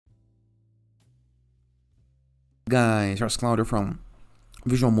Guys, here's Claudio from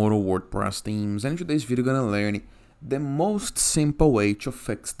Visual Model WordPress themes, and in today's video we're gonna learn the most simple way to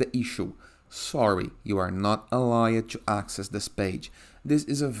fix the issue. Sorry, you are not allowed to access this page. This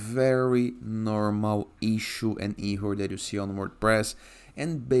is a very normal issue and error that you see on WordPress,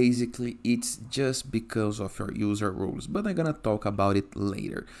 and basically it's just because of your user rules, but I'm gonna talk about it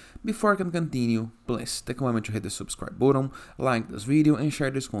later. Before I can continue, please take a moment to hit the subscribe button, like this video, and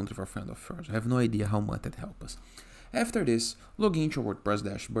share this content with a friend of yours. I have no idea how much that helps us. After this, log into your WordPress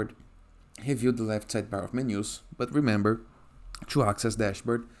dashboard, review the left sidebar of menus, but remember to access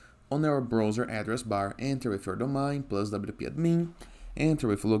dashboard on our browser address bar, enter with your domain plus WP admin, enter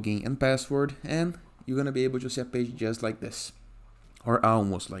with login and password, and you're gonna be able to see a page just like this, or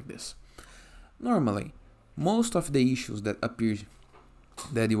almost like this. Normally, most of the issues that appear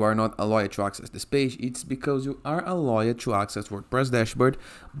that you are not allowed to access this page, it's because you are allowed to access WordPress dashboard,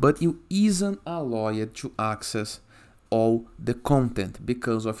 but you isn't allowed to access all the content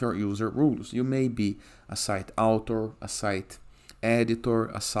because of your user rules. You may be a site author, a site editor,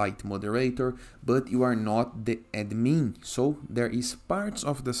 a site moderator, but you are not the admin. So there is parts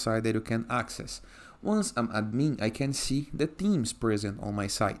of the site that you can access. Once I'm admin, I can see the themes present on my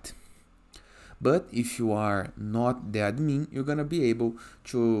site. But if you are not the admin, you're gonna be able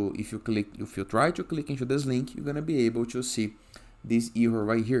to, if you try to click into this link, you're gonna be able to see this error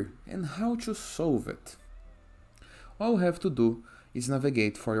right here. And how to solve it? All you have to do is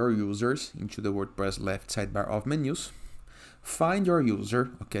navigate for your users into the WordPress left sidebar of menus. Find your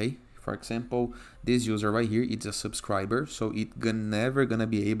user, okay? For example, this user right here, it's a subscriber, so it's never gonna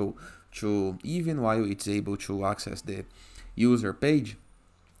be able to, even while it's able to access the user page,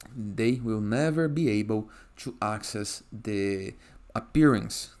 they will never be able to access the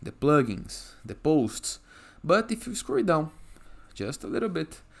appearance, the plugins, the posts. But if you scroll down just a little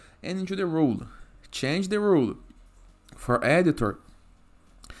bit and into the rule, change the rule for editor,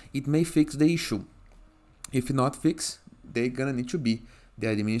 it may fix the issue. If not fix, they're gonna need to be the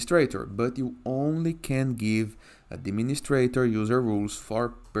administrator, but you only can give administrator user rules for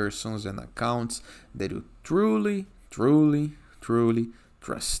persons and accounts that you truly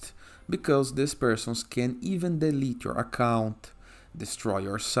trust, because these persons can even delete your account, destroy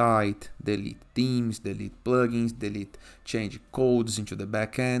your site, delete themes, delete plugins, change codes into the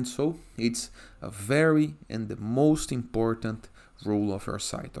backend. So it's a very and the most important rule of your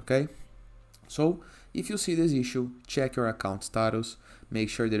site, okay? So if you see this issue, check your account status, make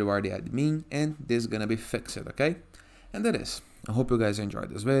sure that you are the admin, and this is gonna be fixed, okay? And that is. I hope you guys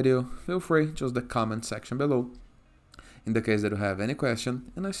enjoyed this video. Feel free to use the comment section below in the case that you have any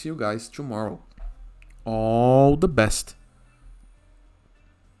question, and I see you guys tomorrow. All the best.